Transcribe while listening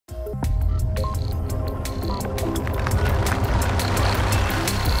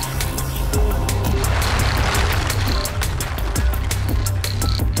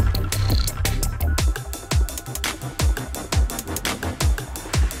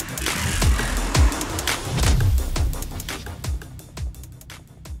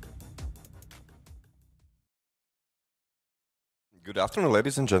Good afternoon,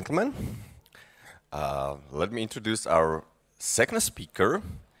 ladies and gentlemen. Let me introduce our second speaker,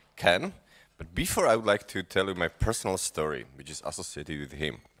 Ken. But before, I would like to tell you my personal story, which is associated with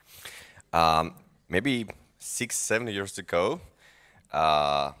him. Maybe 6-7 years ago,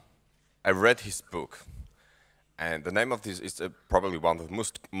 I read his book. And the name of this is probably one of the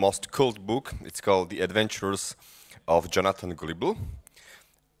most cult book. It's called The Adventures of Jonathan Glibble.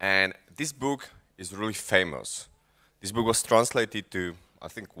 And this book is really famous. This book was translated to, I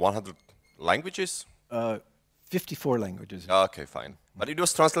think, 100 languages? 54 languages. Okay, fine. But it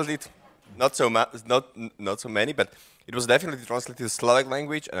was translated, not so many, but it was definitely translated to Slovak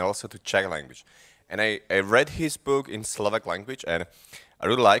language and also to Czech language. And I read his book in Slovak language, and I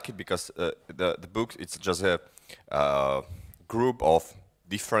really like it because the book, it's just a group of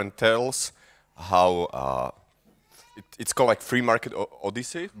different tales, how it's called like Free Market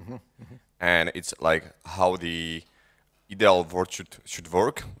Odyssey, and it's like how the ideal world should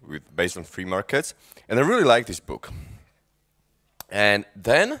work based on free markets. And I really like this book. And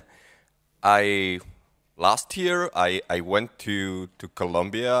then last year I went to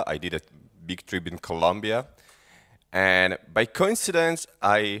Colombia. I did a big trip in Colombia, and by coincidence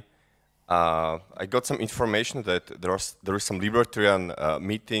I got some information that there is some libertarian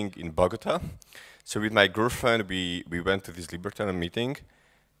meeting in Bogota. So with my girlfriend we went to this libertarian meeting,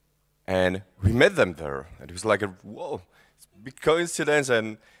 and we met them there. And it was like whoa, it's a big coincidence.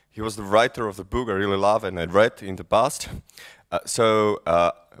 And he was the writer of the book I really love and I read in the past. So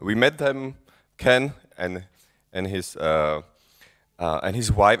we met them, Ken and his wife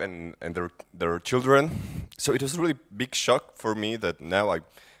and their children. So it was a really big shock for me that now I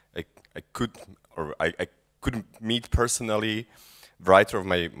couldn't meet personally the writer of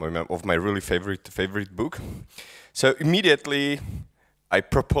my really favorite book. So immediately I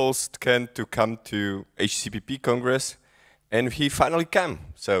proposed Ken to come to HCPP Congress, and he finally came.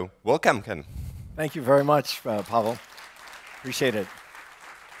 So welcome, Ken. Thank you very much, Pavel. Appreciate it.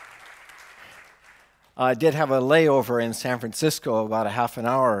 I did have a layover in San Francisco, about a half an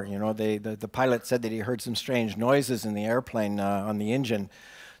hour. You know, the pilot said that he heard some strange noises in the airplane on the engine,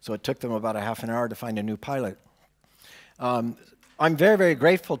 so it took them about a half an hour to find a new pilot. I'm very, very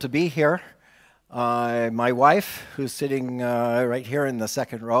grateful to be here. My wife, who's sitting right here in the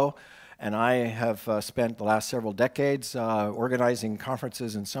second row, and I have spent the last several decades organizing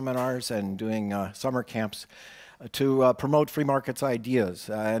conferences and seminars and doing summer camps to promote free markets ideas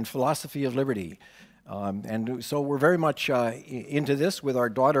and philosophy of liberty. And so we're very much into this with our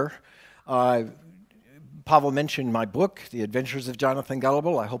daughter. Pavel mentioned my book, The Adventures of Jonathan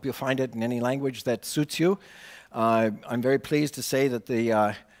Glibble. I hope you'll find it in any language that suits you. I'm very pleased to say that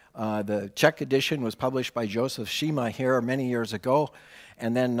the Czech edition was published by Josef Šíma here many years ago,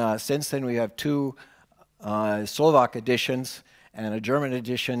 and then since then we have two Slovak editions and a German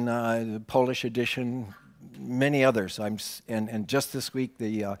edition, the Polish edition, many others. And just this week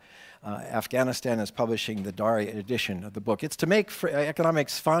the Afghanistan is publishing the Dari edition of the book. It's to make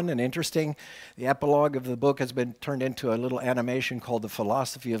economics fun and interesting. The epilogue of the book has been turned into a little animation called The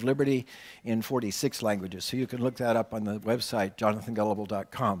Philosophy of Liberty in 46 languages. So you can look that up on the website,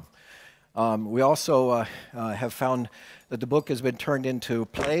 jonathanglibble.com. We also have found that the book has been turned into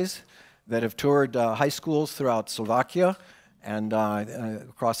plays that have toured high schools throughout Slovakia and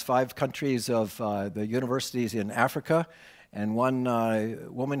across 5 countries of the universities in Africa. And one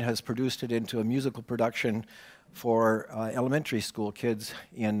woman has produced it into a musical production for elementary school kids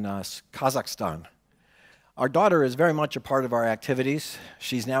in Kazakhstan. Our daughter is very much a part of our activities.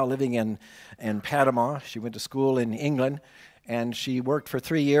 She's now living in Panama. She went to school in England, and she worked for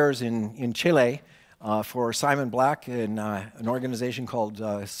 3 years in Chile for Simon Black in an organization called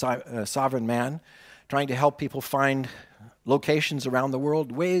Sovereign Man, trying to help people find locations around the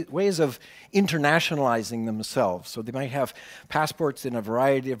world, ways of internationalizing themselves. So they might have passports in a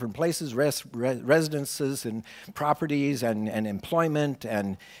variety of different places, residences and properties and employment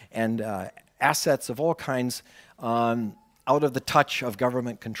and assets of all kinds out of the touch of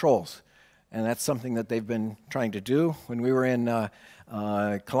government controls. And that's something that they've been trying to do. When we were in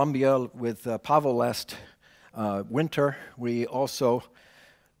Colombia with Pavel last winter, we also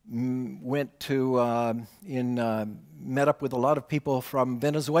went to met up with a lot of people from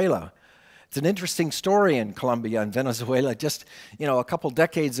Venezuela. It's an interesting story in Colombia and Venezuela. Just, you know, a couple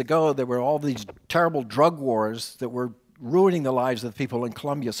decades ago, there were all these terrible drug wars that were ruining the lives of the people in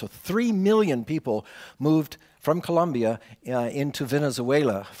Colombia. So 3 million people moved from Colombia into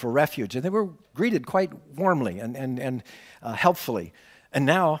Venezuela for refuge, and they were greeted quite warmly and helpfully. And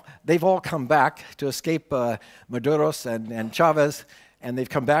now they've all come back to escape Maduros and Chavez, and they've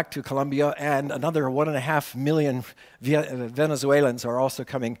come back to Colombia, and another 1.5 million Venezuelans are also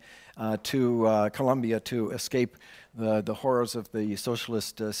coming to Colombia to escape the horrors of the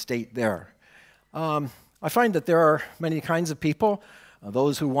socialist state there. I find that there are many kinds of people,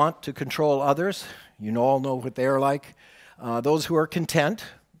 those who want to control others, you all know what they are like, those who are content,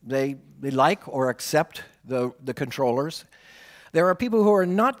 they like or accept the controllers. There are people who are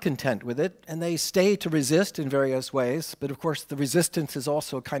not content with it, and they stay to resist in various ways, but of course the resistance is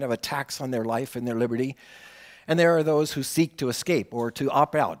also kind of a tax on their life and their liberty. And there are those who seek to escape or to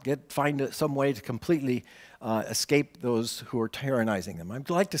opt out, find some way to completely escape those who are tyrannizing them. I'd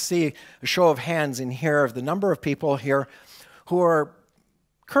like to see a show of hands in here of the number of people here who are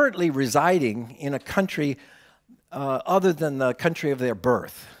currently residing in a country other than the country of their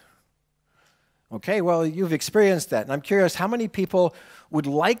birth. Okay, well, you've experienced that, and I'm curious how many people would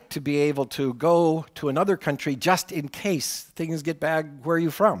like to be able to go to another country just in case things get bad where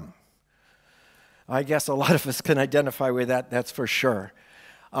you're from? I guess a lot of us can identify with that, that's for sure.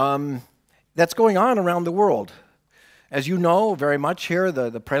 That's going on around the world. As you know very much here,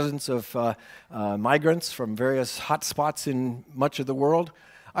 the presence of migrants from various hotspots in much of the world.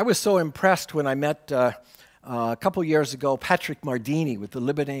 I was so impressed when I met a couple years ago Patrick Mardini with the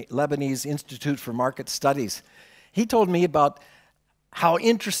Lebanese Institute for Market Studies. He told me about how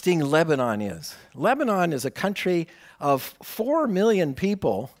interesting Lebanon is. Lebanon is a country of 4 million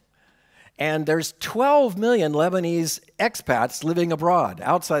people, and there's 12 million Lebanese expats living abroad,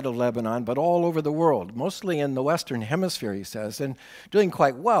 outside of Lebanon, but all over the world, mostly in the Western Hemisphere, he says, and doing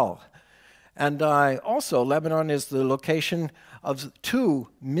quite well. And also, Lebanon is the location of 2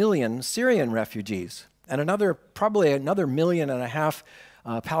 million Syrian refugees, and probably another 1.5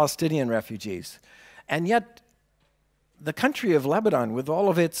 million Palestinian refugees. And yet, the country of Lebanon, with all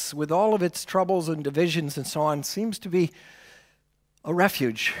of its troubles and divisions and so on, seems to be a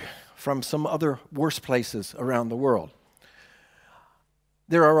refuge from some other worse places around the world.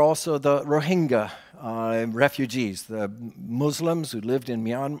 There are also the Rohingya refugees, the Muslims who lived in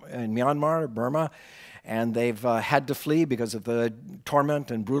Myanmar, Burma, and they've had to flee because of the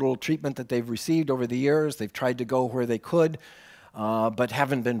torment and brutal treatment that they've received over the years. They've tried to go where they could, but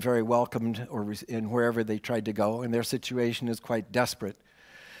haven't been very welcomed in wherever they tried to go, and their situation is quite desperate.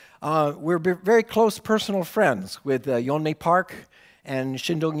 We're very close personal friends with Yeonmi Park and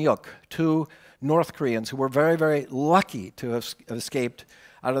Shin Dong-yuk, 2 North Koreans who were very, very lucky to have escaped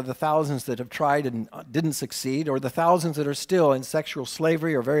out of the thousands that have tried and didn't succeed, or the thousands that are still in sexual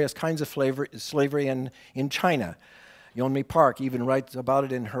slavery or various kinds of slavery in China. Yeonmi Park even writes about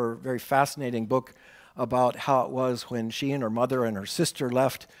it in her very fascinating book about how it was when she and her mother and her sister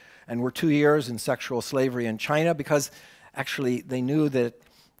left and were 2 years in sexual slavery in China, because actually they knew that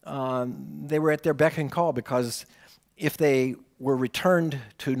they were at their beck and call, because if they were returned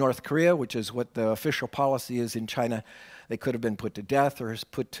to North Korea, which is what the official policy is in China, they could have been put to death or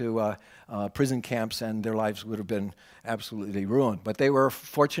put to prison camps, and their lives would have been absolutely ruined. But they were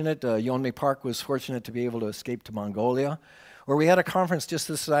fortunate. Yeonmi Park was fortunate to be able to escape to Mongolia, where we had a conference just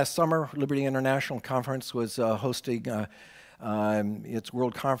this last summer. Liberty International Conference was hosting its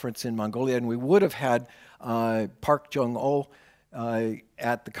world conference in Mongolia, and we would have had Park Jong-oh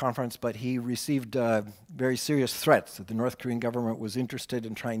at the conference, but he received very serious threats that the North Korean government was interested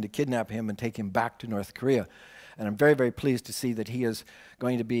in trying to kidnap him and take him back to North Korea. And I'm very, very pleased to see that he is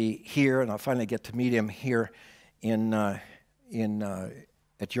going to be here, and I'll finally get to meet him here at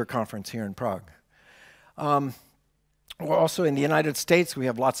your conference here in Prague. We're also in the United States. We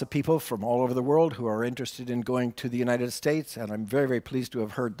have lots of people from all over the world who are interested in going to the United States, and I'm very, very pleased to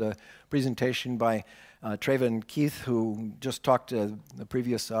have heard the presentation by Trayvon Keith, who just talked the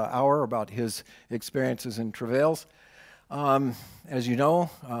previous hour about his experiences and travails. As you know,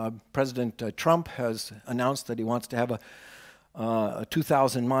 President Trump has announced that he wants to have a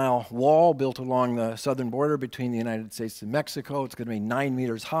 2,000-mile wall built along the southern border between the United States and Mexico. It's going to be 9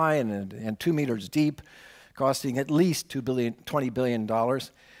 meters high and 2 meters deep, costing at least $20 billion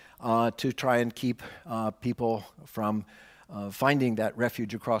to try and keep people from finding that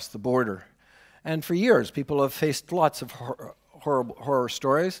refuge across the border. And for years, people have faced lots of horror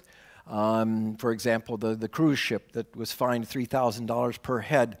stories. For example, the cruise ship that was fined $3,000 per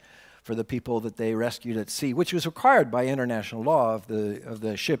head for the people that they rescued at sea, which was required by international law of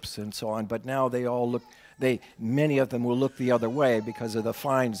the ships and so on. But now many of them will look the other way because of the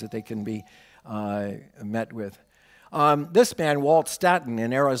fines that they can be met with. This man, Walt Staten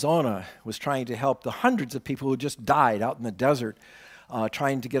in Arizona, was trying to help the hundreds of people who just died out in the desert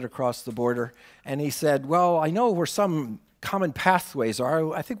trying to get across the border. And he said, well, I know where some common pathways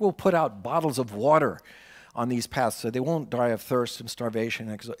are. I think we'll put out bottles of water on these paths so they won't die of thirst and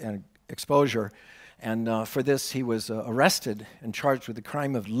starvation and exposure. And for this, he was arrested and charged with the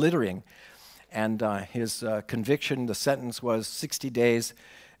crime of littering. And his conviction, the sentence was 60 days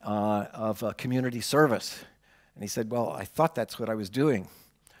of community service. And he said, well, I thought that's what I was doing.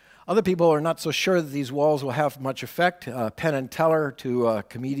 Other people are not so sure that these walls will have much effect. Penn and Teller, two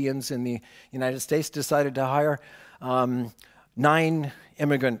comedians in the United States, decided to hire 9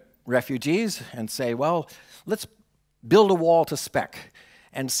 immigrant refugees and say, well, let's build a wall to spec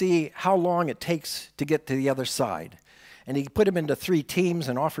and see how long it takes to get to the other side. And he put them into 3 teams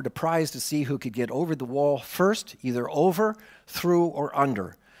and offered a prize to see who could get over the wall first, either over, through, or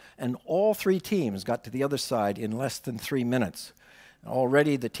under. And all 3 teams got to the other side in less than 3 minutes.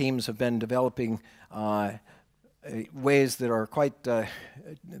 Already the teams have been developing ways that are quite the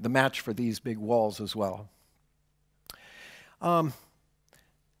match for these big walls as well.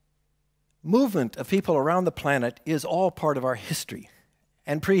 Movement of people around the planet is all part of our history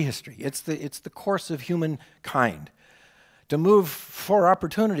and prehistory. It's the course of humankind. To move for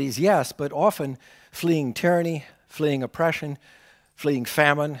opportunities, yes, but often fleeing tyranny, fleeing oppression, fleeing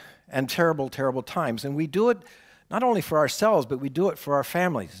famine, and terrible, terrible times. And we do it not only for ourselves, but we do it for our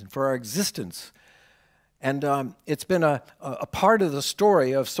families and for our existence. And it's been a part of the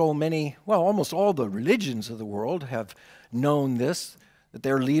story of so many, well, almost all the religions of the world have known this, that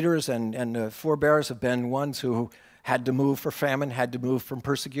their leaders and forebears have been ones who had to move for famine, had to move from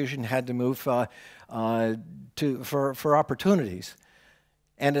persecution, had to move for opportunities.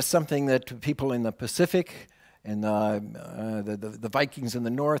 And it's something that people in the Pacific, and the Vikings in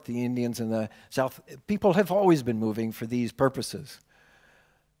the north, the Indians in the south, people have always been moving for these purposes.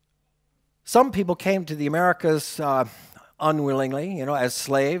 Some people came to the Americas unwillingly, as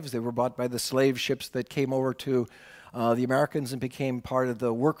slaves. They were bought by the slave ships that came over to the Americans and became part of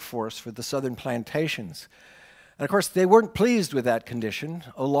the workforce for the southern plantations. And of course, they weren't pleased with that condition.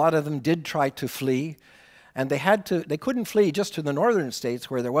 A lot of them did try to flee, and they couldn't flee just to the northern states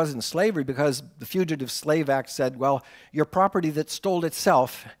where there wasn't slavery, because the Fugitive Slave Act said, well, your property that stole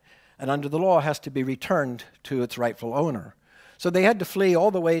itself and under the law has to be returned to its rightful owner. So they had to flee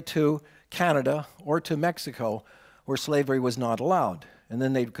all the way to Canada or to Mexico, where slavery was not allowed, and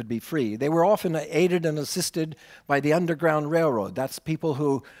then they could be free. They were often aided and assisted by the Underground Railroad. That's people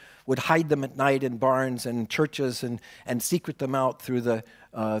who would hide them at night in barns and churches and secret them out through the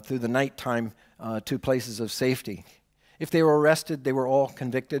nighttime to places of safety. If they were arrested, they were all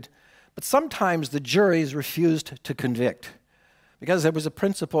convicted. But sometimes the juries refused to convict, because there was a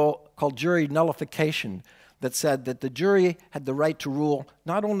principle called jury nullification that said that the jury had the right to rule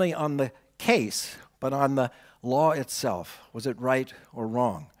not only on the case, but on the law itself. Was it right or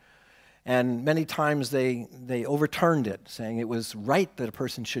wrong? And many times they overturned it, saying it was right that a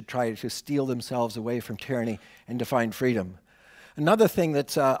person should try to steal themselves away from tyranny and to find freedom. Another thing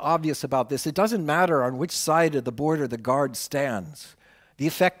that's obvious about this, it doesn't matter on which side of the border the guard stands. The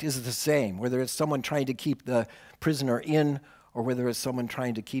effect is the same, whether it's someone trying to keep the prisoner in or whether it's someone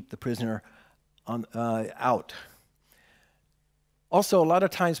trying to keep the prisoner out. Also, a lot of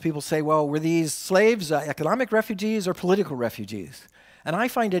times people say, well, were these slaves economic refugees or political refugees? And I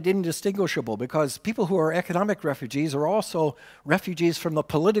find it indistinguishable, because people who are economic refugees are also refugees from the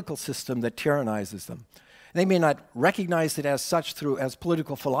political system that tyrannizes them. They may not recognize it as such as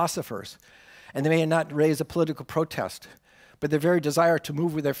political philosophers, and they may not raise a political protest, but their very desire to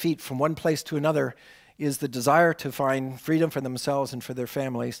move with their feet from one place to another is the desire to find freedom for themselves and for their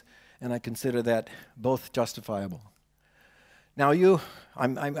families, and I consider that both justifiable. Now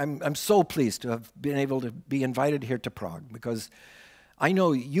I'm so pleased to have been able to be invited here to Prague, because I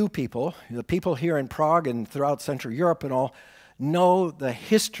know you people, the people here in Prague and throughout Central Europe and all, know the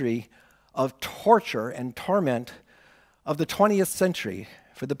history of torture and torment of the 20th century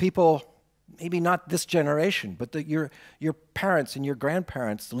for the people, maybe not this generation, but your parents and your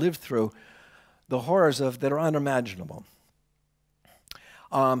grandparents lived through the horrors that are unimaginable.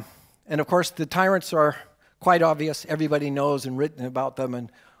 And of course, the tyrants are quite obvious. Everybody knows and written about them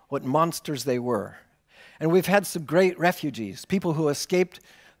and what monsters they were. And we've had some great refugees, people who escaped,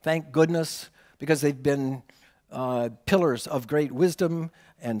 thank goodness, because they've been pillars of great wisdom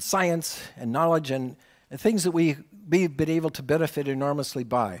and science and knowledge and things that we've been able to benefit enormously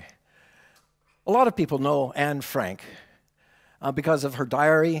by. A lot of people know Anne Frank because of her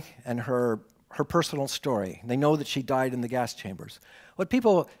diary and her personal story. They know that she died in the gas chambers. What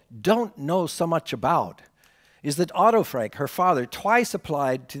people don't know so much about is that Otto Frank, her father, twice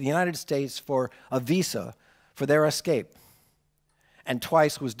applied to the United States for a visa for their escape, and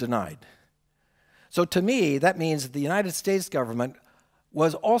twice was denied. So to me, that means that the United States government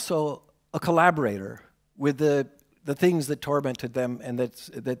was also a collaborator with the things that tormented them and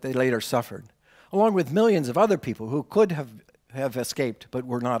that they later suffered, along with millions of other people who could have escaped but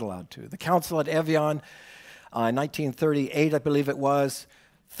were not allowed to. The council at Evian, in 1938, I believe it was,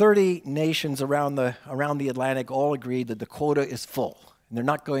 30 nations around the Atlantic all agreed that the quota is full, and they're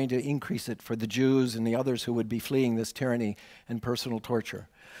not going to increase it for the Jews and the others who would be fleeing this tyranny and personal torture.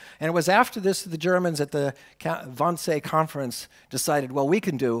 And it was after this that the Germans at the Wannsee conference decided, well, we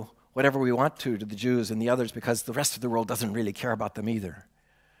can do whatever we want to the Jews and the others because the rest of the world doesn't really care about them either.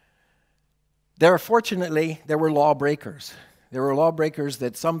 Fortunately, there were lawbreakers. There were lawbreakers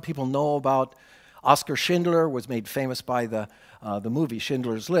that some people know about. Oskar Schindler was made famous by the movie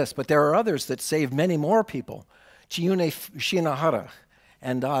Schindler's List, but there are others that saved many more people. Chiune Shinahara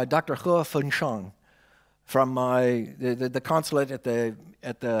and Dr. He Fengsheng from the consulate at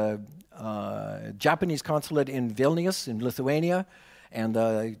the Japanese consulate in Vilnius in Lithuania, and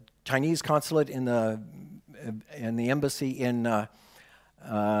the Chinese consulate in the embassy in the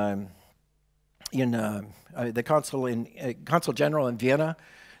consul general in Vienna.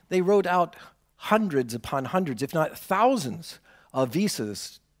 They wrote out hundreds upon hundreds, if not thousands, of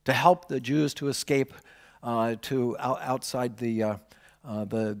visas to help the Jews to escape to outside the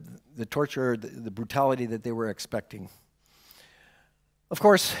torture, the brutality that they were expecting. Of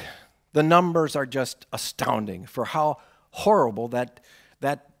course, the numbers are just astounding for how horrible that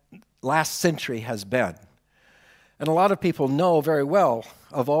last century has been. And a lot of people know very well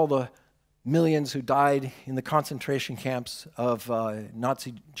of all the millions who died in the concentration camps of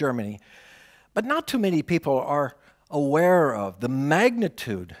Nazi Germany. But not too many people are aware of the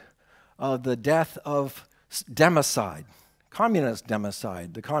magnitude of the death of democide, communist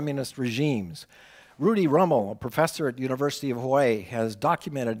democide, the communist regimes. Rudy Rummel, a professor at the University of Hawaii, has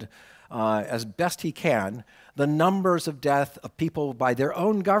documented as best he can the numbers of death of people by their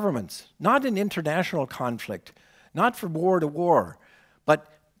own governments, not in international conflict, not from war to war, but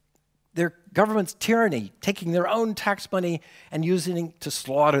their government's tyranny, taking their own tax money and using it to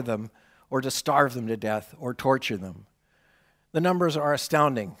slaughter them or to starve them to death or torture them. The numbers are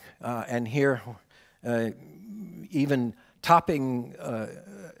astounding, and here even topping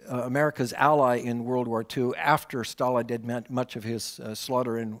America's ally in World War II after Stalin did much of his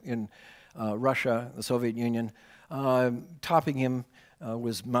slaughter in Russia, the Soviet Union. Topping him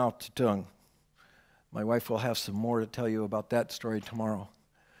was Mao Zedong. My wife will have some more to tell you about that story tomorrow.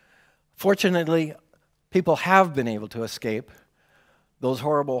 Fortunately, people have been able to escape those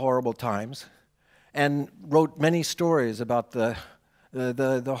horrible, horrible times and wrote many stories about the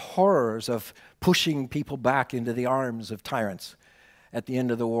horrors of pushing people back into the arms of tyrants at the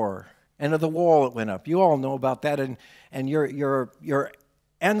end of the war, and of the wall that went up. You all know about that, and your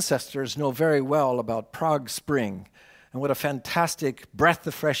ancestors know very well about Prague Spring and what a fantastic breath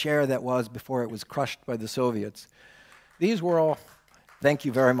of fresh air that was before it was crushed by the Soviets. These were all, thank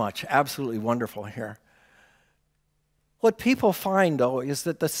you very much, absolutely wonderful here. What people find, though, is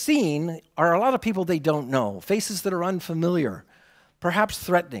that the scene are a lot of people they don't know, faces that are unfamiliar, perhaps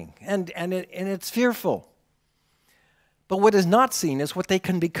threatening, and it's fearful. But what is not seen is what they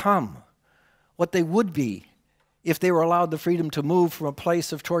can become, what they would be if they were allowed the freedom to move from a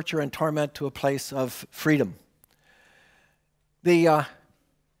place of torture and torment to a place of freedom. The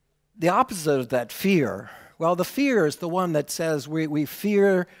opposite of that fear, well, the fear is the one that says we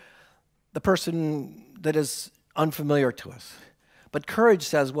fear the person that is unfamiliar to us. But courage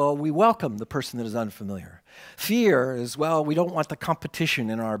says, well, we welcome the person that is unfamiliar. Fear is, well, we don't want the competition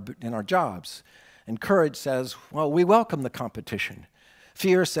in our jobs. And courage says, well, we welcome the competition.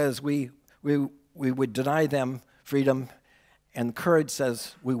 Fear says we would deny them freedom, and courage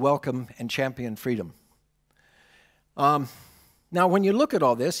says we welcome and champion freedom. Now, when you look at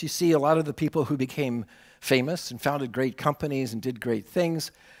all this, you see a lot of the people who became famous and founded great companies and did great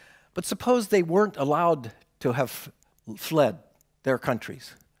things, but suppose they weren't allowed to have fled their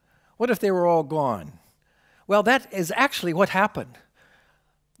countries. What if they were all gone? Well, that is actually what happened.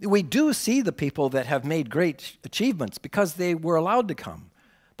 We do see the people that have made great achievements because they were allowed to come.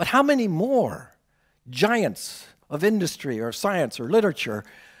 But how many more giants of industry or science or literature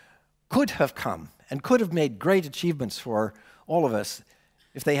could have come and could have made great achievements for all of us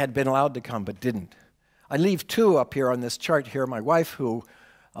if they had been allowed to come but didn't? I leave two up here on this chart here. My wife, who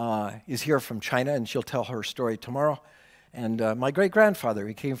is here from China, and she'll tell her story tomorrow. And my great-grandfather,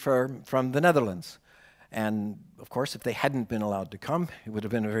 he came from the Netherlands. And, of course, if they hadn't been allowed to come, it would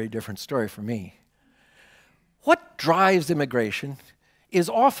have been a very different story for me. What drives immigration is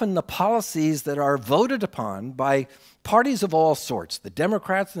often the policies that are voted upon by parties of all sorts, the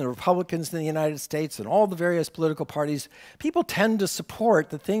Democrats and the Republicans in the United States and all the various political parties. People tend to support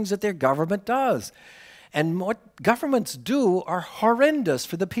the things that their government does. And what governments do are horrendous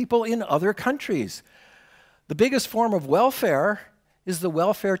for the people in other countries. The biggest form of welfare is the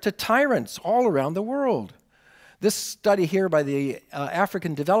welfare to tyrants all around the world. This study here by the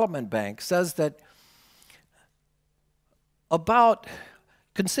African Development Bank says that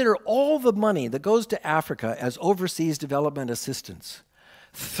consider all the money that goes to Africa as overseas development assistance.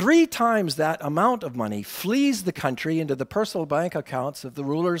 3 times that amount of money flees the country into the personal bank accounts of the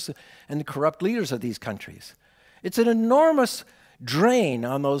rulers and the corrupt leaders of these countries. It's an enormous drain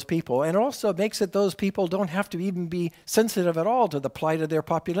on those people, and also makes it those people don't have to even be sensitive at all to the plight of their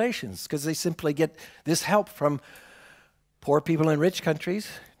populations, because they simply get this help from poor people in rich countries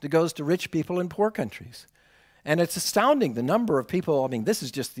that goes to rich people in poor countries. And it's astounding the number of people. I mean, this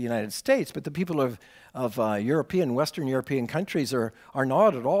is just the United States, but the people of Western European countries are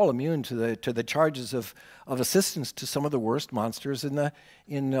not at all immune to the charges of assistance to some of the worst monsters in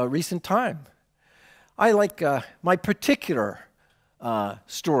recent time. I like my particular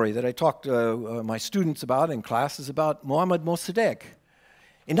story that I talked to my students about in class is about Mohammad Mossadegh.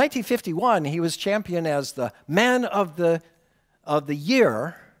 In 1951, he was championed as the man of the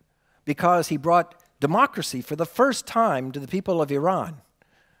year because he brought democracy for the first time to the people of Iran.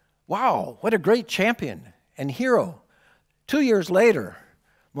 Wow, what a great champion and hero. 2 years later,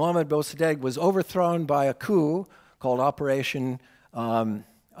 Mohammad Mossadegh was overthrown by a coup called Operation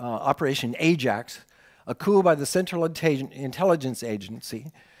Ajax, a coup by the Central Intelligence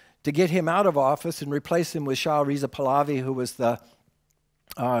Agency to get him out of office and replace him with Shah Reza Pahlavi, who was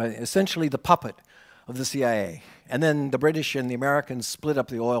essentially the puppet of the CIA. And then the British and the Americans split up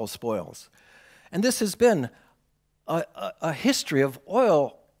the oil spoils. And this has been a history of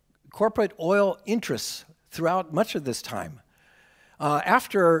corporate oil interests throughout much of this time.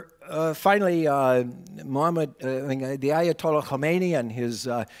 After finally the Ayatollah Khomeini and his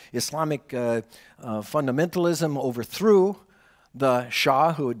Islamic fundamentalism overthrew the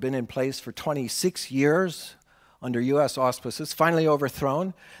Shah, who had been in place for 26 years under U.S. auspices, finally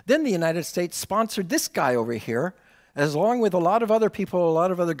overthrown. Then the United States sponsored this guy over here, as along with a lot of other people, a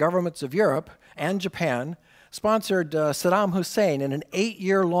lot of other governments of Europe and Japan, sponsored Saddam Hussein in an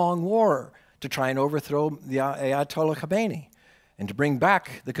 8-year-long war to try and overthrow the Ayatollah Khomeini and to bring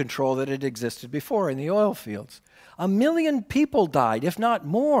back the control that had existed before in the oil fields. 1 million people died, if not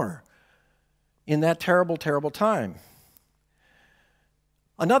more, in that terrible, terrible time.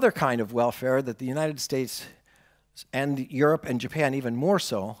 Another kind of welfare that the United States and Europe and Japan even more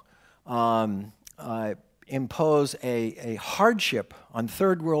so impose a hardship on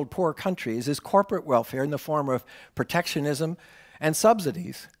third world poor countries is corporate welfare in the form of protectionism and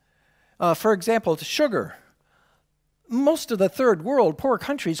subsidies. For example, sugar. Most of the third world poor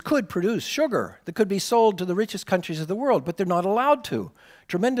countries could produce sugar that could be sold to the richest countries of the world, but they're not allowed to.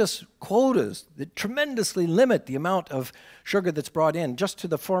 Tremendous quotas that tremendously limit the amount of sugar that's brought in just to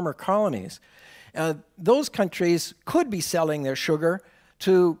the former colonies. Those countries could be selling their sugar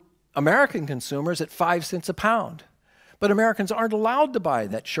to American consumers at 5 cents a pound. But Americans aren't allowed to buy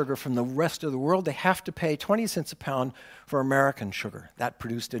that sugar from the rest of the world. They have to pay 20 cents a pound for American sugar, that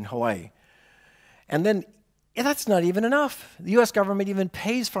produced in Hawaii. And then that's not even enough. The U.S. government even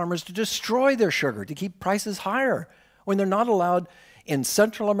pays farmers to destroy their sugar to keep prices higher when they're not allowed in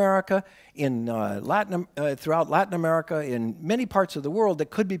Central America, in throughout Latin America, in many parts of the world that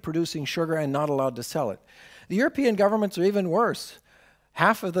could be producing sugar and not allowed to sell it. The European governments are even worse.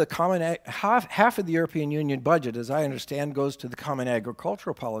 Half of the European Union budget, as I understand, goes to the Common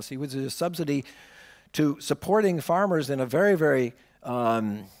Agricultural Policy, which is a subsidy to supporting farmers in a very, very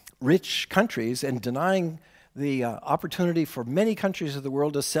rich countries and denying the opportunity for many countries of the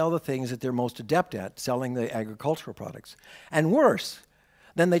world to sell the things that they're most adept at, selling the agricultural products. And worse,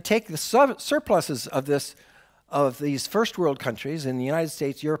 then they take the surpluses of these first world countries in the United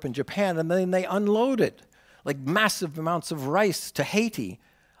States, Europe, and Japan, and then they unload it like massive amounts of rice to Haiti,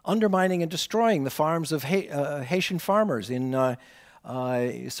 undermining and destroying the farms of Haitian farmers so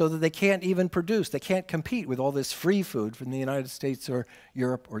that they can't even produce. They can't compete with all this free food from the United States or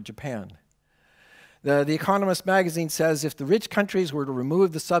Europe or Japan. The Economist magazine says if the rich countries were to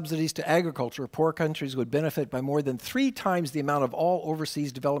remove the subsidies to agriculture, poor countries would benefit by more than 3 times the amount of all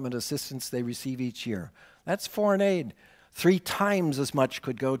overseas development assistance they receive each year. That's foreign aid. 3 times as much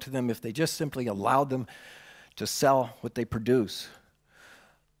could go to them if they just simply allowed them to sell what they produce.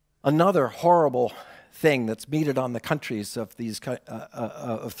 Another horrible thing that's meted on the countries of these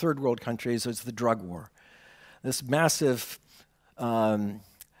of third world countries is the drug war. This massive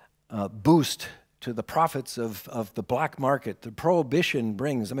boost to the profits of the black market, the prohibition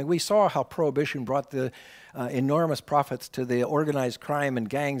brings. I mean, we saw how prohibition brought the enormous profits to the organized crime and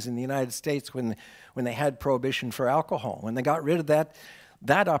gangs in the United States when they had prohibition for alcohol. When they got rid of that,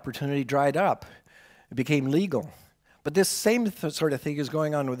 that opportunity dried up. It became legal. But this same sort of thing is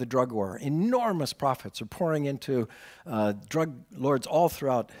going on with the drug war. Enormous profits are pouring into drug lords all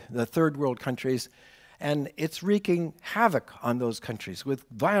throughout the third world countries, and it's wreaking havoc on those countries with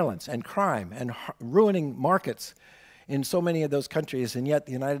violence and crime and ruining markets in so many of those countries, and yet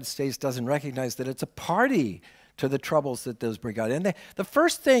the United States doesn't recognize that it's a party to the troubles that those bring out. And the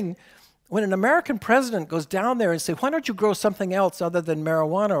first thing, when an American president goes down there and says, why don't you grow something else other than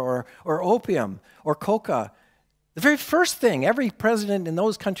marijuana or opium or coca, the very first thing every president in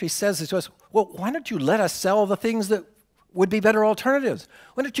those countries says is to us, well, why don't you let us sell the things that would be better alternatives?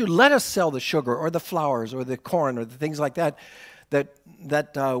 Why don't you let us sell the sugar or the flowers or the corn or the things like that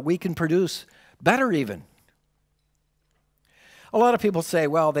we can produce better even? A lot of people say,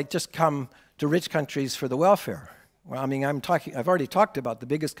 well, they just come to rich countries for the welfare. Well, I mean, I've already talked about the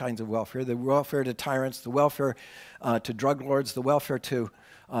biggest kinds of welfare, the welfare to tyrants, the welfare to drug lords, the welfare to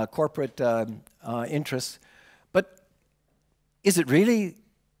corporate interests. But is it really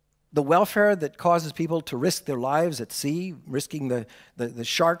the welfare that causes people to risk their lives at sea, risking the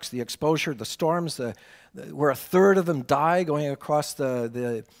sharks, the exposure, the storms, where a third of them die going across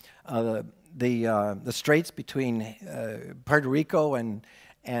the straits between Puerto Rico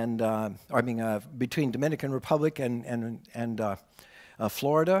between Dominican Republic and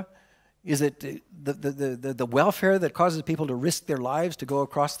Florida? Is it the welfare that causes people to risk their lives to go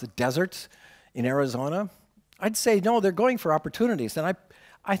across the deserts in Arizona? I'd say no, they're going for opportunities. And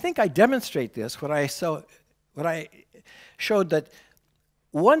I think I demonstrate this when I showed that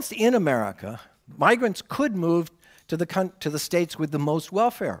once in America, migrants could move to the states with the most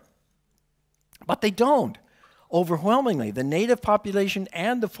welfare. But they don't. Overwhelmingly, the native population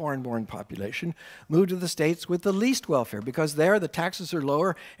and the foreign-born population move to the states with the least welfare because there the taxes are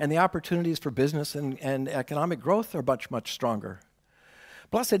lower and the opportunities for business and economic growth are much, much stronger.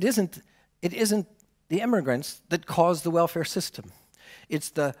 Plus, it isn't the immigrants that cause the welfare system. It's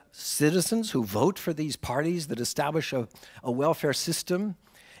the citizens who vote for these parties that establish a welfare system.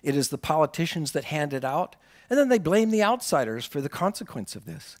 It is the politicians that hand it out. And then they blame the outsiders for the consequence of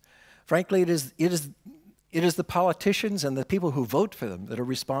this. Frankly, it is the politicians and the people who vote for them that are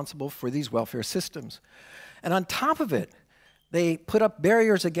responsible for these welfare systems. And on top of it, they put up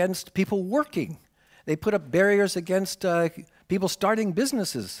barriers against people working. They put up barriers against people starting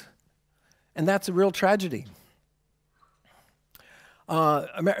businesses. And that's a real tragedy.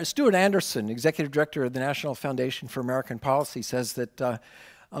 Stuart Anderson, Executive Director of the National Foundation for American Policy, says that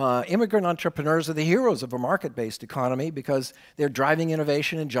immigrant entrepreneurs are the heroes of a market-based economy because they're driving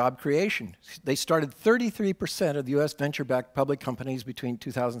innovation and job creation. They started 33% of the U.S. venture-backed public companies between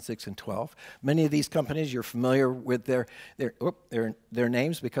 2006 and 12. Many of these companies, you're familiar with their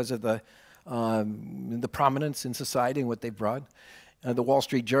names because of the prominence in society and what they've brought. The Wall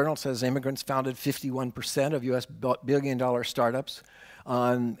Street Journal says immigrants founded 51% of U.S. billion-dollar startups.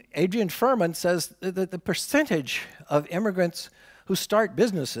 Adrian Furman says that the percentage of immigrants who start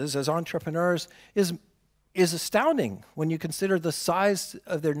businesses as entrepreneurs is astounding when you consider the size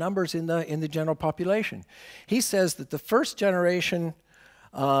of their numbers in the general population. He says that the first generation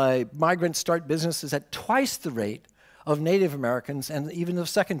migrants start businesses at twice the rate of Native Americans and even the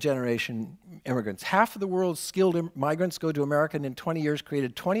second generation immigrants. Half of the world's skilled migrants go to America and in 20 years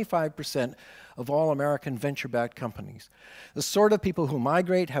created 25% of all American venture-backed companies. The sort of people who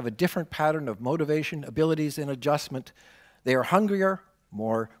migrate have a different pattern of motivation, abilities, and adjustment. They are hungrier,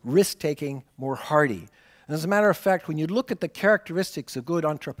 more risk-taking, more hardy. And as a matter of fact, when you look at the characteristics of good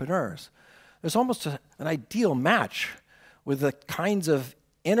entrepreneurs, there's almost an ideal match with the kinds of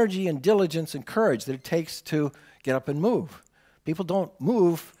energy and diligence and courage that it takes to get up and move. People don't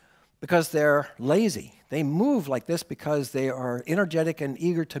move because they're lazy. They move like this because they are energetic and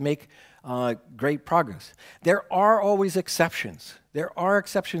eager to make great progress. There are always exceptions. There are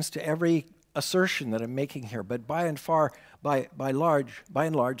exceptions to every assertion that I'm making here, but by and large,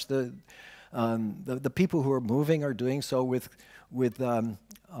 the people who are moving are doing so with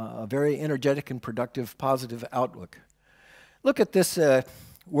a very energetic and productive, positive outlook. Look at this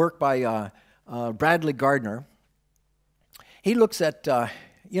work by Bradley Gardner. He looks at the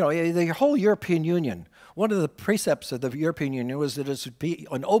whole European Union. One of the precepts of the European Union was that it should be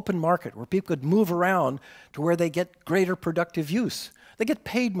an open market where people could move around to where they get greater productive use. They get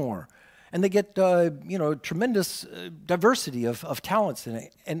paid more, and they get tremendous diversity of talents in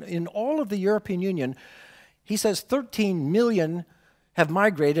it. And in all of the European Union, he says 13 million have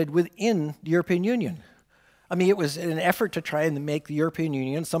migrated within the European Union. I mean, it was an effort to try and make the European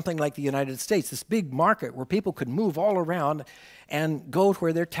Union something like the United States, this big market where people could move all around and go to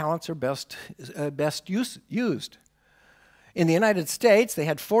where their talents are best used. In the United States, they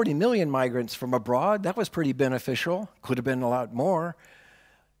had 40 million migrants from abroad. That was pretty beneficial. Could have been a lot more.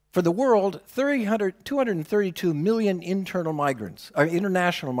 For the world, 232 million internal migrants, or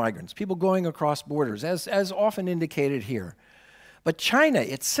international migrants, people going across borders, as often indicated here. But China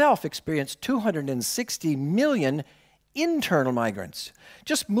itself experienced 260 million internal migrants,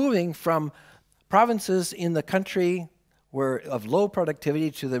 just moving from provinces in the country of low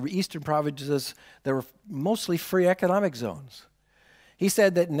productivity to the eastern provinces that were mostly free economic zones. He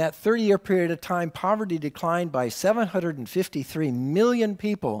said that in that 30-year period of time, poverty declined by 753 million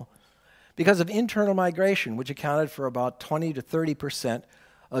people because of internal migration, which accounted for about 20 to 30%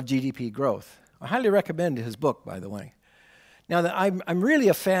 of GDP growth. I highly recommend his book, by the way. Now, I'm really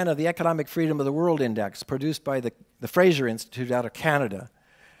a fan of the Economic Freedom of the World Index produced by the Fraser Institute out of Canada.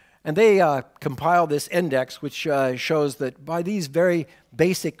 And they compiled this index, which shows that by these very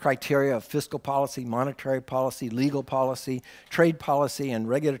basic criteria of fiscal policy, monetary policy, legal policy, trade policy, and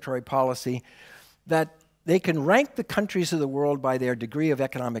regulatory policy, that they can rank the countries of the world by their degree of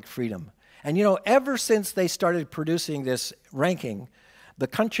economic freedom. And you know, ever since they started producing this ranking, the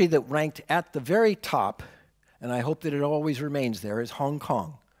country that ranked at the very top, and I hope that it always remains there, is Hong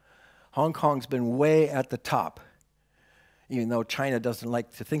Kong. Hong Kong's been way at the top, even though China doesn't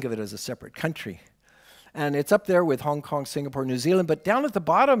like to think of it as a separate country. And it's up there with Hong Kong, Singapore, New Zealand, but down at the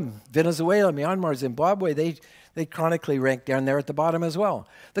bottom, Venezuela, Myanmar, Zimbabwe, they chronically rank down there at the bottom as well.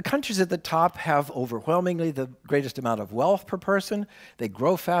 The countries at the top have overwhelmingly the greatest amount of wealth per person. They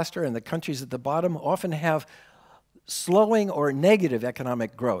grow faster, and the countries at the bottom often have slowing or negative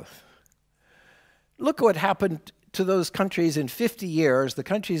economic growth. Look at what happened to those countries in 50 years, the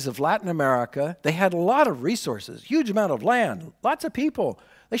countries of Latin America. They had a lot of resources, huge amount of land, lots of people.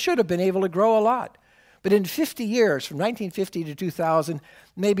 They should have been able to grow a lot. But in 50 years, from 1950 to 2000,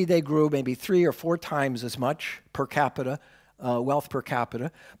 maybe they grew maybe 3 or 4 times as much per capita, wealth per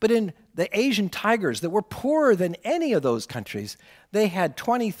capita. But in the Asian tigers that were poorer than any of those countries, they had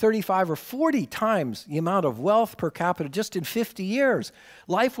 20, 35, or 40 times the amount of wealth per capita just in 50 years.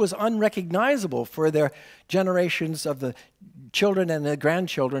 Life was unrecognizable for their generations of the children and the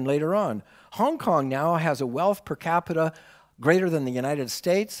grandchildren later on. Hong Kong now has a wealth per capita greater than the United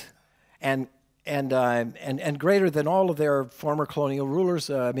States and greater than all of their former colonial rulers,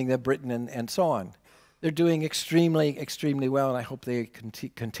 Britain and so on. They're doing extremely, extremely well, and I hope they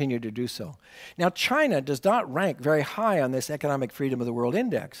continue to do so. Now, China does not rank very high on this Economic Freedom of the World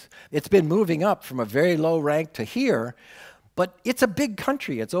Index. It's been moving up from a very low rank to here, but it's a big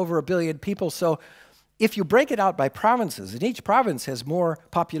country. It's over 1 billion people, so if you break it out by provinces, and each province has more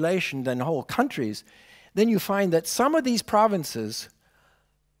population than whole countries, then you find that some of these provinces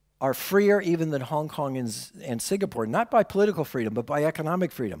are freer even than Hong Kong and Singapore, not by political freedom, but by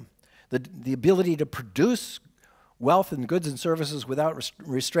economic freedom. The ability to produce wealth and goods and services without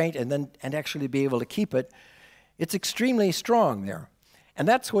restraint and actually be able to keep it, it's extremely strong there. And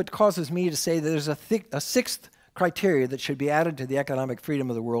that's what causes me to say that there's a 6th criteria that should be added to the Economic Freedom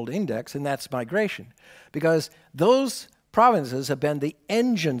of the World Index, and that's migration. Because those provinces have been the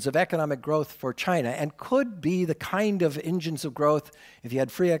engines of economic growth for China and could be the kind of engines of growth if you had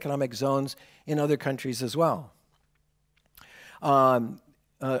free economic zones in other countries as well.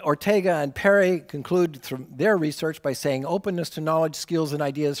 Ortega and Perry conclude from their research by saying openness to knowledge, skills, and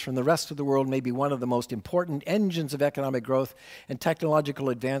ideas from the rest of the world may be one of the most important engines of economic growth and technological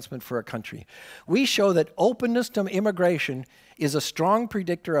advancement for a country. We show that openness to immigration is a strong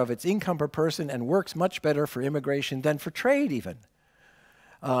predictor of its income per person and works much better for immigration than for trade even.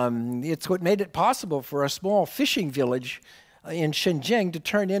 It's what made it possible for a small fishing village in Shenzhen to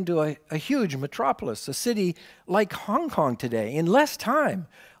turn into a huge metropolis, a city like Hong Kong today. In less time,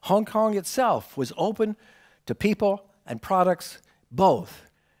 Hong Kong itself was open to people and products, both.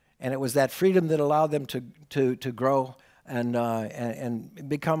 And it was that freedom that allowed them to grow and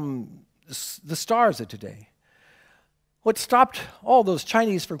become the stars of today. What stopped all those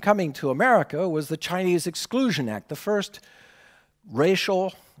Chinese from coming to America was the Chinese Exclusion Act, the first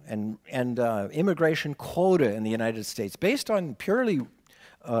racial and immigration quota in the United States, based on purely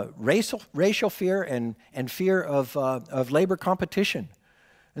racial fear and fear of labor competition.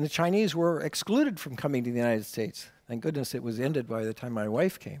 And the Chinese were excluded from coming to the United States. Thank goodness it was ended by the time my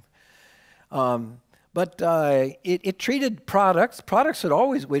wife came. It treated products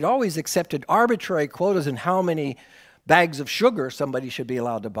that we'd always accepted arbitrary quotas in how many bags of sugar somebody should be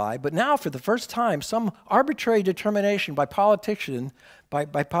allowed to buy. But now, for the first time, some arbitrary determination by politicians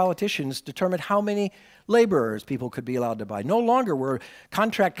determined how many laborers people could be allowed to buy. No longer were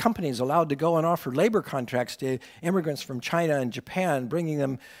contract companies allowed to go and offer labor contracts to immigrants from China and Japan, bringing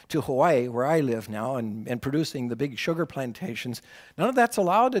them to Hawaii, where I live now, and producing the big sugar plantations. None of that's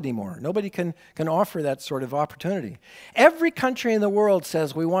allowed anymore. Nobody can offer that sort of opportunity. Every country in the world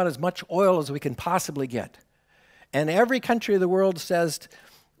says we want as much oil as we can possibly get. And every country of the world says,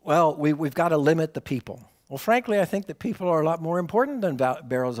 well, we've got to limit the people. Well, frankly, I think that people are a lot more important than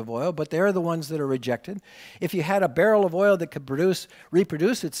barrels of oil, but they're the ones that are rejected. If you had a barrel of oil that could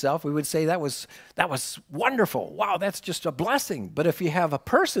reproduce itself, we would say that was wonderful. Wow, that's just a blessing. But if you have a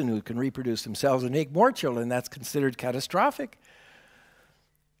person who can reproduce themselves and make more children, that's considered catastrophic.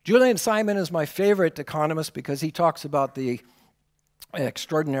 Julian Simon is my favorite economist because he talks about the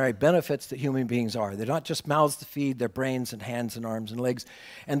extraordinary benefits that human beings are. They're not just mouths to feed, they're brains and hands and arms and legs.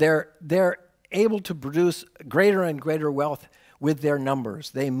 And they're able to produce greater and greater wealth with their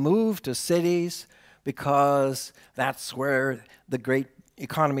numbers. They move to cities because that's where the great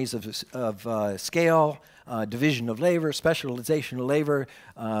economies of scale, division of labor, specialization of labor,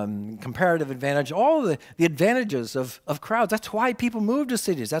 comparative advantage, all the advantages of crowds. That's why people move to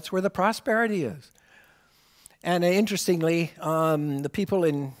cities. That's where the prosperity is. And interestingly, the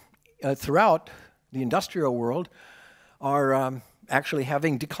people throughout the industrial world are actually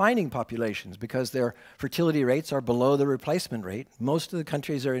having declining populations because their fertility rates are below the replacement rate. Most of the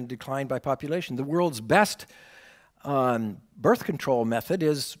countries are in decline by population. The world's best birth control method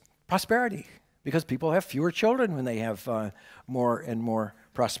is prosperity because people have fewer children when they have more and more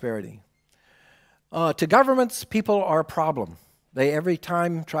prosperity. To governments, people are a problem. They every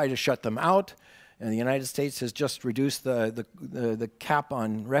time try to shut them out. And the United States has just reduced the cap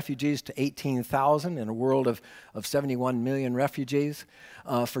on refugees to 18,000 in a world of 71 million refugees.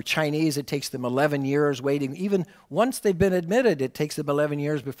 For Chinese, it takes them 11 years waiting. Even once they've been admitted, it takes them 11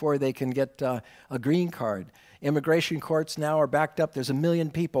 years before they can get a green card. Immigration courts now are backed up. There's 1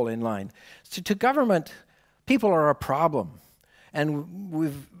 million people in line. So to government, people are a problem.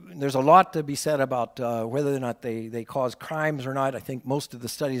 And there's a lot to be said about whether or not they cause crimes or not. I think most of the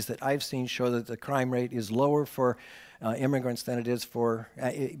studies that I've seen show that the crime rate is lower for immigrants than it is for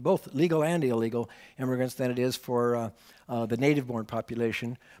both legal and illegal immigrants than it is for the native-born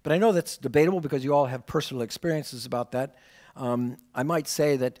population. But I know that's debatable because you all have personal experiences about that. I might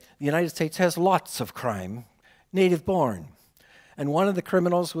say that the United States has lots of crime, native-born. And one of the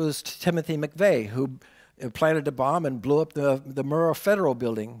criminals was Timothy McVeigh, who planted a bomb and blew up the Murrah Federal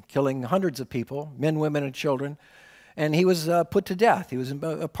Building, killing hundreds of people, men, women, and children. And he was put to death. He was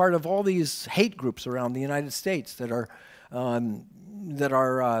a part of all these hate groups around the United States that are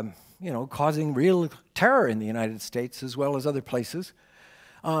causing real terror in the United States as well as other places.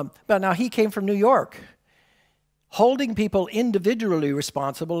 But now he came from New York. Holding people individually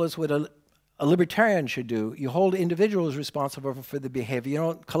responsible is what a libertarian should do. You hold individuals responsible for the behavior. You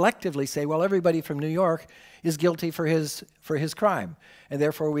don't collectively say, well, everybody from New York is guilty for his crime, and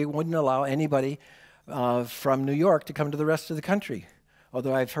therefore we wouldn't allow anybody from New York to come to the rest of the country.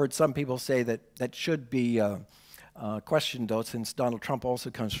 Although I've heard some people say that that should be questioned, though, since Donald Trump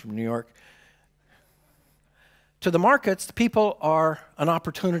also comes from New York. To the markets, the people are an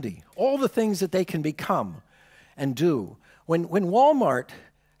opportunity. All the things that they can become and do. When Walmart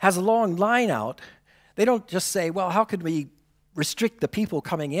has a long line out, they don't just say, well, how could we restrict the people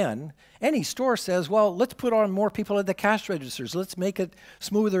coming in? Any store says, well, let's put on more people at the cash registers. Let's make it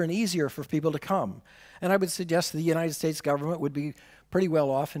smoother and easier for people to come. And I would suggest the United States government would be pretty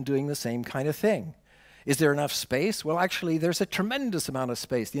well off in doing the same kind of thing. Is there enough space? Well, actually, there's a tremendous amount of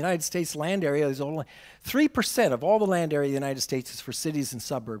space. The United States land area is only 3% of all the land area of the United States is for cities and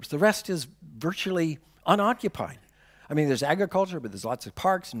suburbs. The rest is virtually unoccupied. I mean, there's agriculture, but there's lots of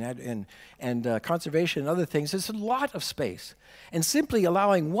parks and conservation and other things. There's a lot of space. And simply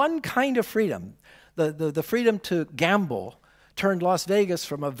allowing one kind of freedom, the freedom to gamble, turned Las Vegas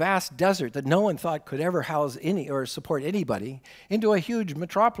from a vast desert that no one thought could ever house any or support anybody into a huge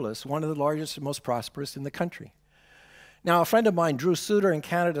metropolis, one of the largest and most prosperous in the country. Now, a friend of mine, Drew Suter in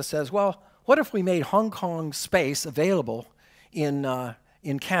Canada, says, well, what if we made Hong Kong space available in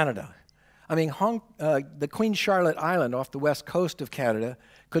Canada? I mean, the Queen Charlotte Island off the west coast of Canada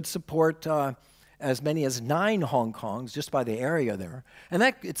could support as many as 9 Hong Kongs just by the area there. And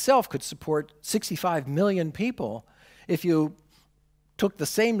that itself could support 65 million people if you took the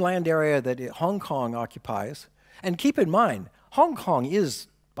same land area that Hong Kong occupies. And keep in mind, Hong Kong is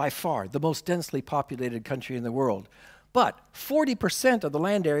by far the most densely populated country in the world. But 40% of the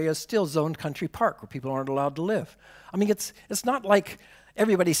land area is still zoned country park, where people aren't allowed to live. I mean, it's not like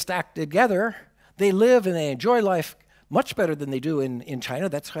everybody's stacked together. They live and they enjoy life much better than they do in China.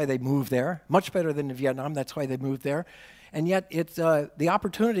 That's why they move there. Much better than in Vietnam. That's why they moved there. And yet, the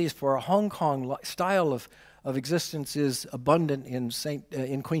opportunities for a Hong Kong style of existence is abundant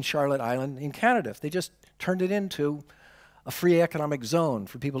in Queen Charlotte Island in Canada. If they just turned it into a free economic zone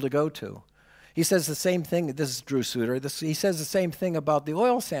for people to go to. He says the same thing. This is Drew Suter. He says the same thing about the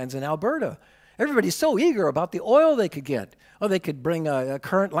oil sands in Alberta. Everybody's so eager about the oil they could get. Oh, they could bring a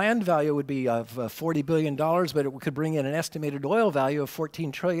current land value would be of $40 billion, but it could bring in an estimated oil value of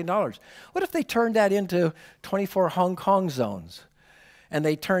 $14 trillion. What if they turned that into 24 Hong Kong zones? And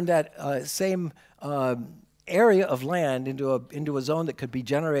they turned that same area of land into a zone that could be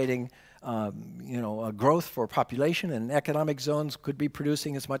generating a growth for population, and economic zones could be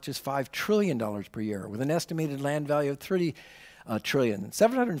producing as much as $5 trillion per year with an estimated land value of $30 trillion,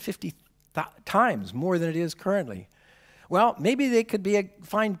 750 times more than it is currently. Well, maybe they could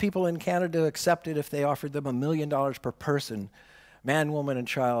find people in Canada to accept it if they offered them $1 million per person, man, woman, and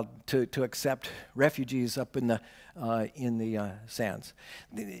child, to accept refugees up in the sands.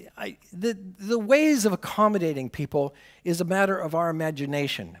 The ways of accommodating people is a matter of our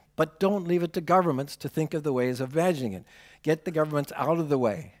imagination, but don't leave it to governments to think of the ways of imagining it. Get the governments out of the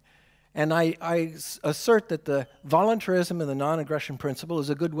way. And I assert that the voluntarism and the non-aggression principle is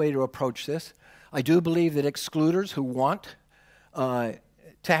a good way to approach this. I do believe that excluders who want to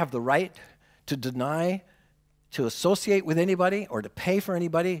have the right to deny, to associate with anybody or to pay for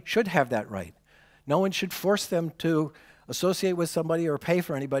anybody should have that right. No one should force them to associate with somebody or pay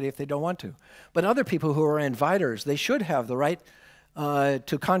for anybody if they don't want to. But other people who are inviters, they should have the right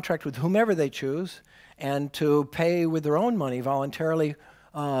to contract with whomever they choose and to pay with their own money voluntarily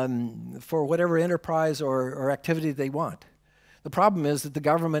for whatever enterprise or activity they want. The problem is that the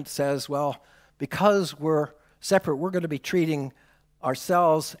government says, well, because we're separate, we're going to be treating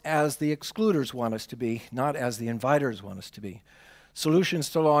ourselves as the excluders want us to be, not as the inviters want us to be.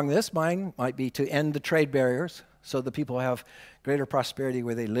 Solutions along this line might be to end the trade barriers so that people have greater prosperity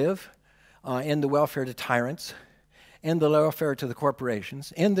where they live, end the welfare to tyrants, end the welfare to the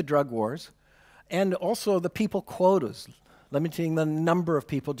corporations, end the drug wars, and also the people quotas, limiting the number of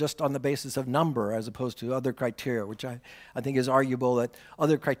people just on the basis of number as opposed to other criteria, which I think is arguable that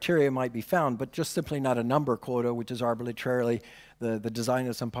other criteria might be found, but just simply not a number quota, which is arbitrarily the design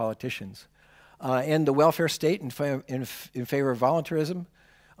of some politicians. End the welfare state in favor of voluntarism,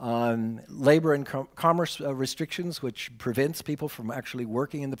 labor and commerce restrictions, which prevents people from actually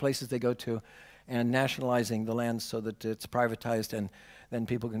working in the places they go to, and nationalizing the land so that it's privatized and then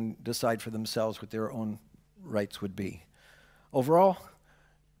people can decide for themselves what their own rights would be. Overall,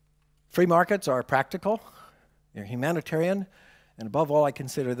 free markets are practical, they're humanitarian, and above all, I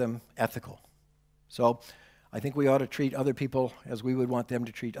consider them ethical. So I think we ought to treat other people as we would want them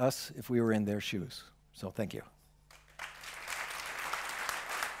to treat us if we were in their shoes. So thank you.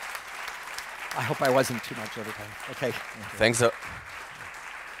 I hope I wasn't too much over time. Okay. Thanks.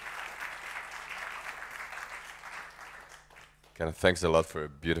 Thanks a lot for a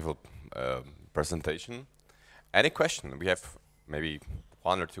beautiful presentation. Any question? We have maybe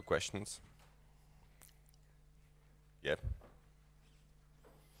 1 or 2 questions. Yeah.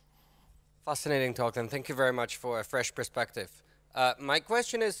 Fascinating talk, and thank you very much for a fresh perspective. My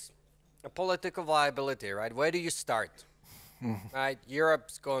question is a political viability, right? Where do you start? Right,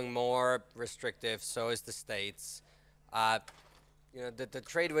 Europe's going more restrictive, so is the States. The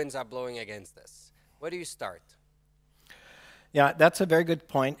trade winds are blowing against this. Where do you start? Yeah, that's a very good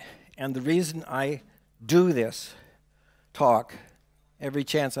point. And the reason I do this talk every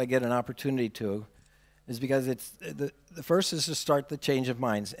chance I get an opportunity to is because it's the first is to start the change of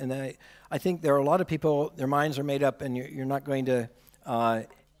minds. And I think there are a lot of people, their minds are made up and you're not going to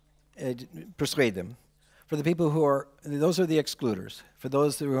persuade them. For the people who are, those are the excluders. For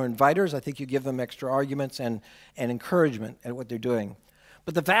those who are inviters, I think you give them extra arguments and encouragement at what they're doing.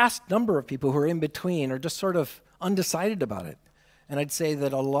 But the vast number of people who are in between are just sort of undecided about it. And I'd say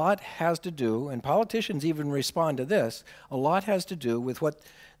that a lot has to do, and politicians even respond to this, a lot has to do with what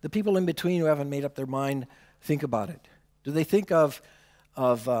the people in between who haven't made up their mind think about it. Do they think of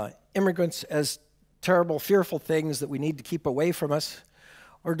immigrants as terrible, fearful things that we need to keep away from us?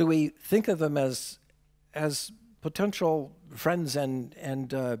 Or do we think of them as potential friends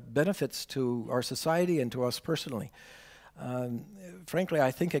and benefits to our society and to us personally? Frankly,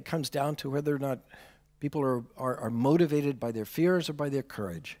 I think it comes down to whether or not people are motivated by their fears or by their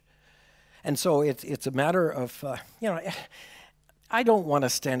courage. And so it's a matter of, I don't want to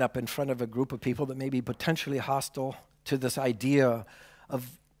stand up in front of a group of people that may be potentially hostile to this idea of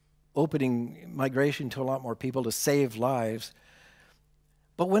opening migration to a lot more people to save lives.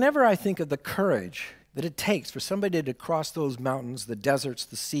 But whenever I think of the courage that it takes for somebody to cross those mountains, the deserts,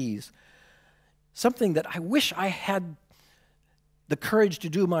 the seas, something that I wish I had the courage to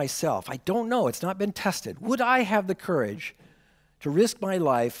do myself. I don't know, it's not been tested. Would I have the courage to risk my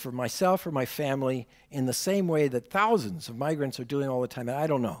life for myself or my family in the same way that thousands of migrants are doing all the time? And I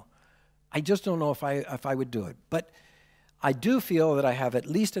don't know. I just don't know if I would do it. But I do feel that I have at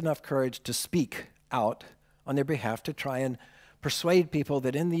least enough courage to speak out on their behalf to try and persuade people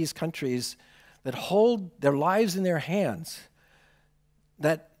that in these countries that hold their lives in their hands,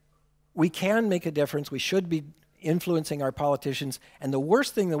 that we can make a difference, we should be influencing our politicians, and the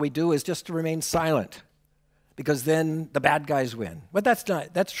worst thing that we do is just to remain silent, because then the bad guys win. But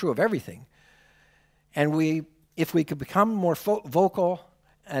that's true of everything. And if we could become more vocal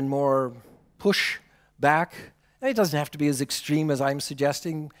and more push back, and it doesn't have to be as extreme as I'm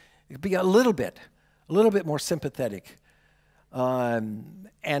suggesting, it could be a little bit more sympathetic, and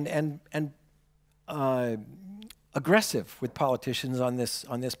aggressive with politicians on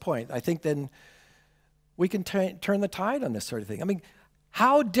this point. I think then we can turn the tide on this sort of thing. I mean,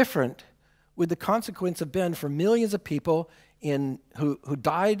 how different would the consequence have been for millions of people who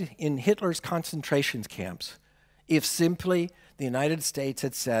died in Hitler's concentration camps if simply the United States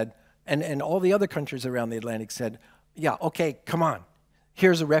had said, and all the other countries around the Atlantic said, yeah, okay, come on,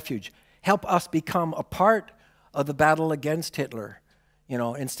 here's a refuge. Help us become a part of the battle against Hitler,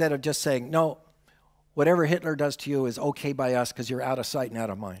 instead of just saying, no, whatever Hitler does to you is okay by us because you're out of sight and out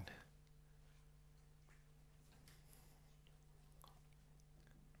of mind.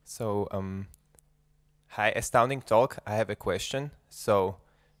 So, hi, Astounding Talk. I have a question. So,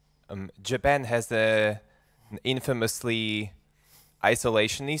 Japan has an infamously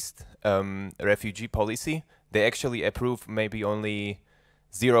isolationist refugee policy. They actually approve maybe only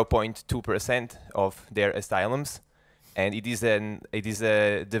 0.2% of their asylums, and it is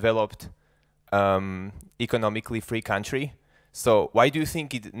a developed, economically free country. So, why do you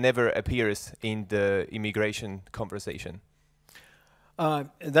think it never appears in the immigration conversation?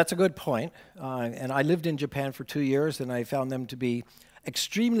 That's a good point. And I lived in Japan for 2 years, and I found them to be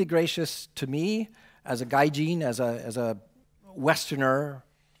extremely gracious to me as a gaijin, as a Westerner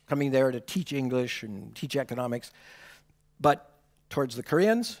coming there to teach English and teach economics. But towards the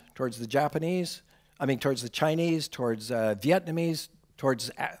Koreans, towards the Japanese, towards the Chinese, towards Vietnamese,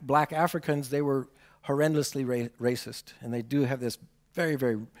 towards black Africans, they were horrendously racist. And they do have this very,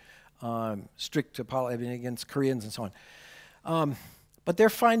 very strict policy against Koreans and so on. But they're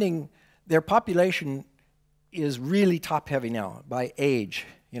finding their population is really top-heavy now by age.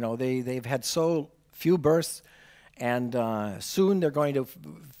 They've had so few births, and soon they're going to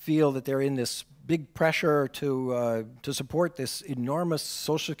feel that they're in this big pressure to support this enormous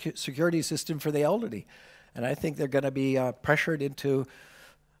social security system for the elderly. And I think they're going to be pressured into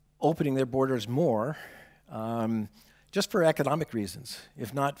opening their borders more, just for economic reasons,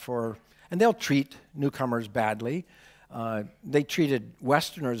 if not for... And they'll treat newcomers badly. They treated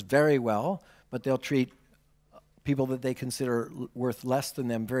Westerners very well, but they'll treat people that they consider worth less than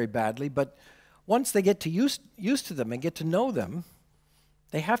them very badly. But once they get used to them and get to know them,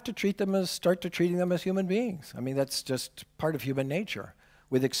 they have to start treating them as human beings. I mean, that's just part of human nature.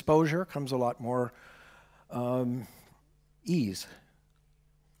 With exposure comes a lot more ease.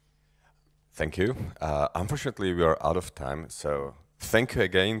 Thank you. Unfortunately, we are out of time, so thank you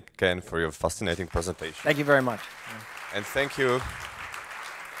again, Ken, for your fascinating presentation. Thank you very much. And thank you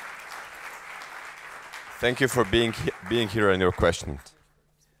for being here and your questions.